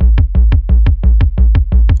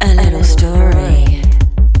a little story.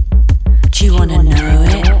 Do you wanna know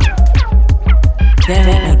it? There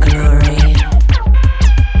ain't no glory.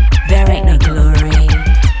 There ain't no glory.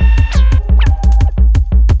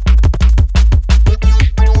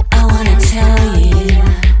 I wanna tell you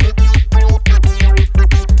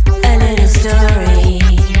a little story.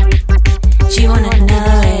 Do you wanna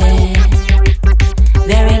know it?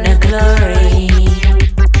 There ain't no glory.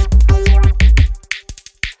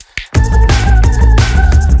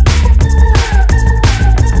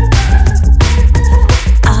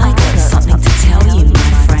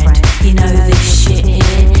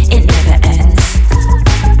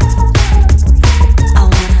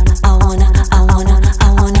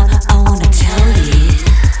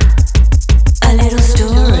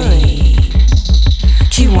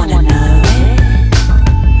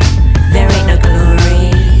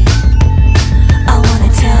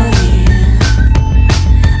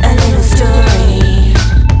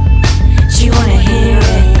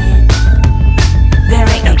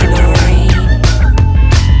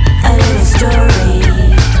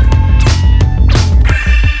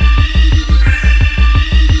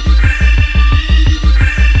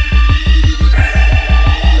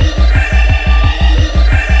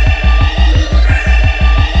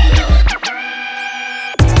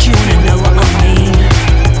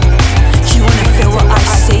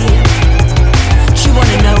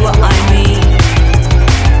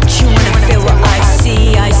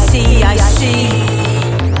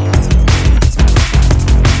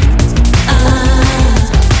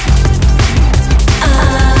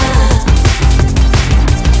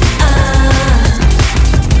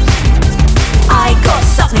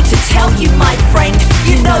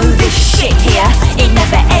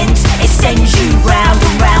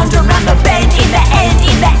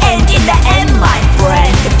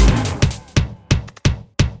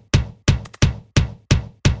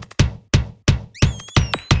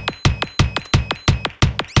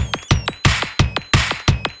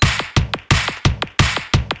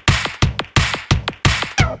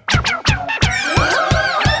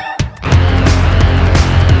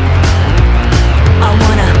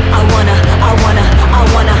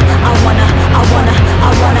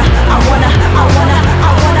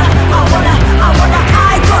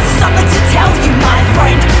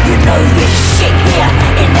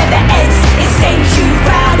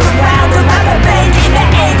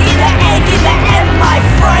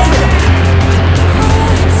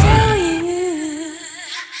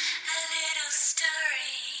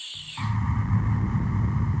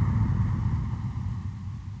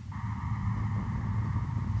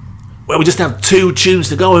 where we just have 2 tunes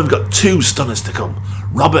to go and we've got 2 stunners to come.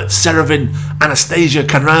 Robert Severin, Anastasia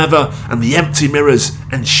Kareva and the Empty Mirrors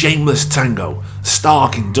and Shameless Tango.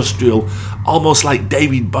 Stark industrial, almost like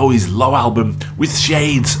David Bowie's Low album with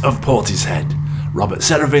shades of Portishead. Robert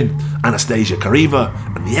Severin, Anastasia Kareva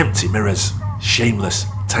and the Empty Mirrors, Shameless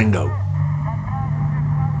Tango.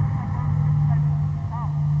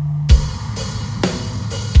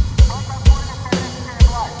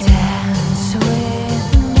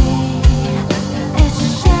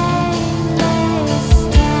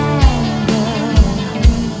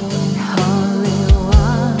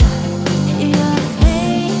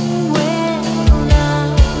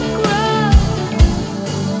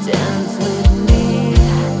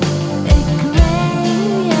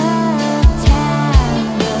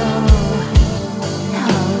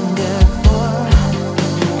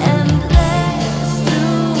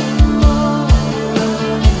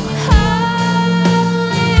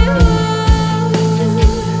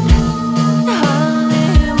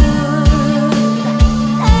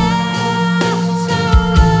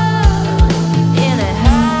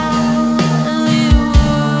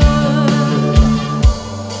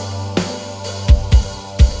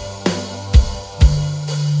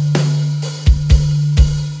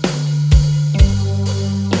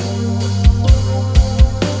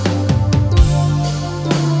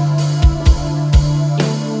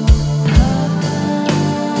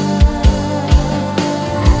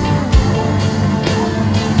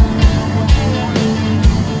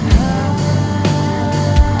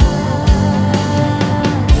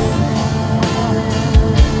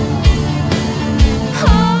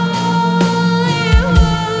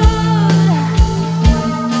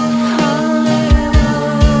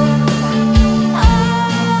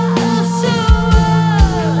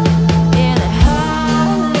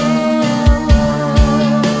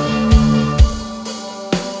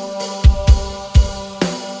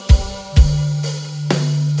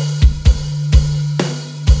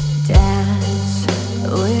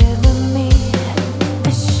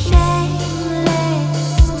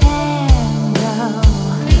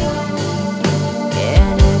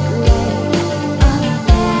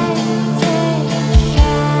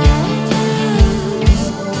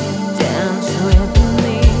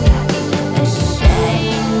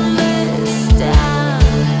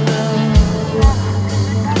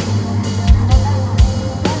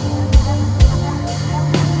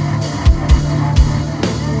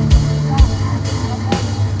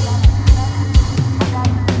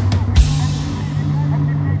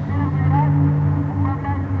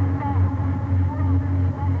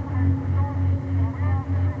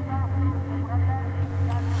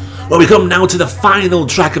 Well, we come now to the final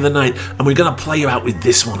track of the night, and we're going to play you out with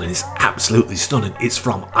this one, and it's absolutely stunning. It's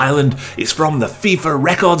from Ireland. It's from the FIFA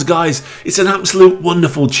Records guys. It's an absolute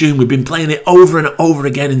wonderful tune. We've been playing it over and over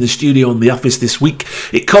again in the studio in the office this week.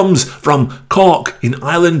 It comes from Cork in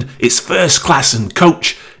Ireland. It's First Class and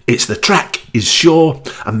Coach. It's the track is Sure.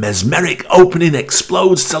 A mesmeric opening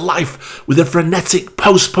explodes to life with a frenetic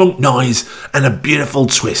post-punk noise and a beautiful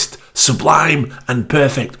twist. Sublime and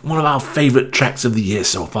perfect. One of our favourite tracks of the year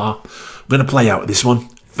so far. I'm going to play out this one.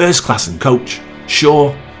 First Class and Coach.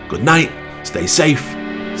 Sure. Good night. Stay safe.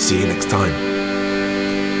 See you next time.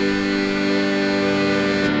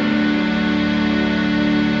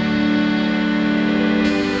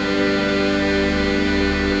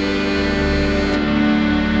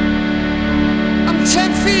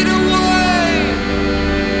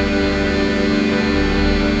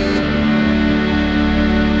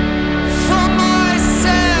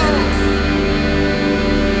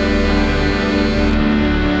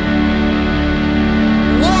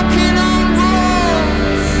 Walking on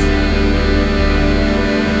roads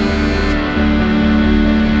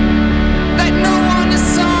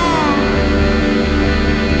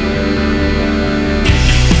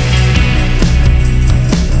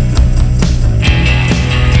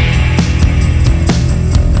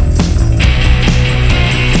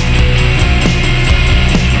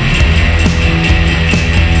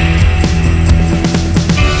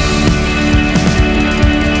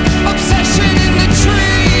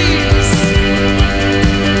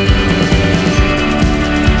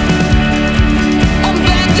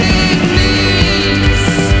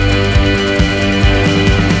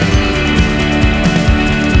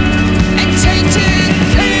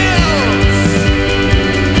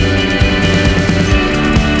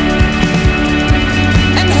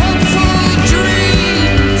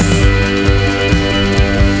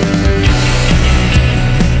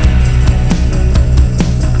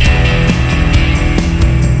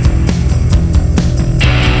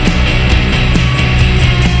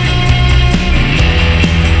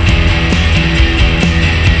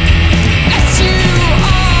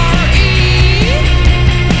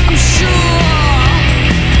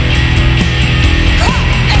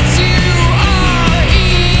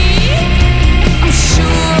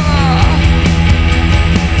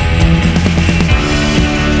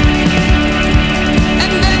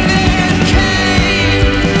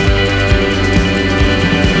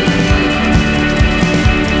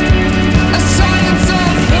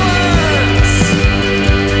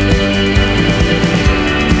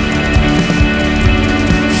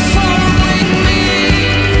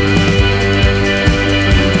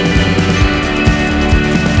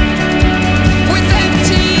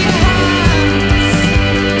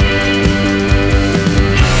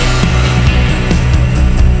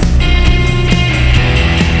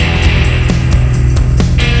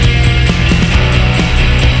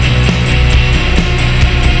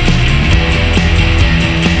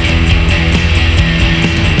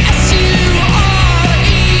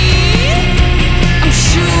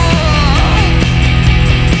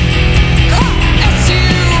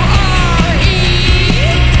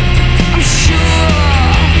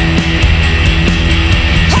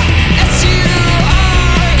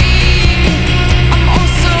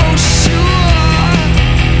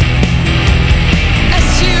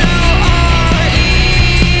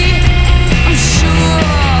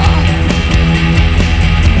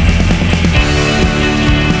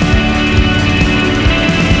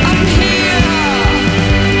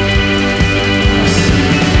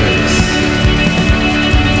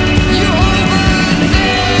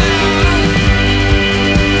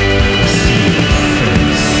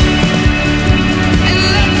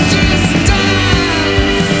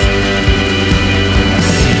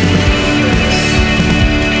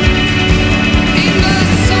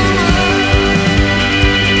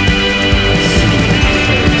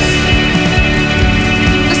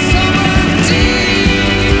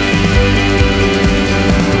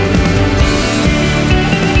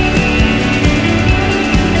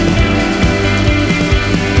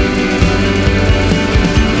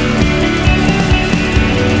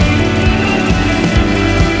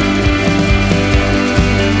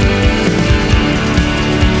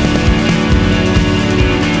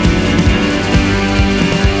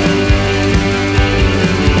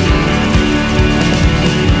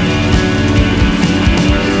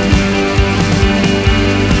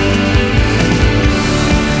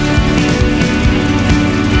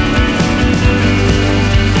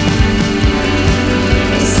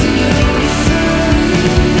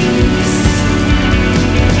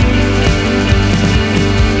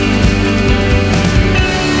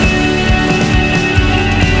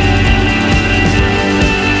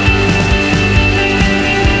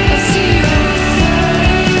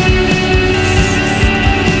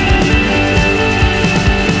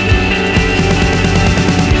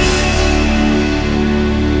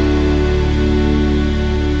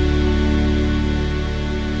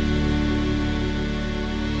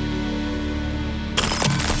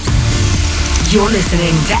You're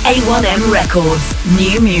listening to A1M Records'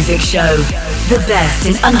 new music show. The best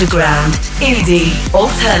in underground, indie,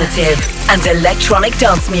 alternative, and electronic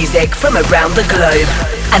dance music from around the globe.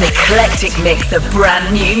 An eclectic mix of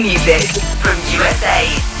brand new music from USA,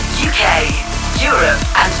 UK, Europe,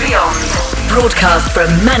 and beyond. Broadcast from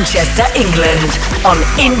Manchester, England on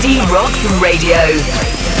Indie Rocks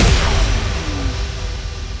Radio.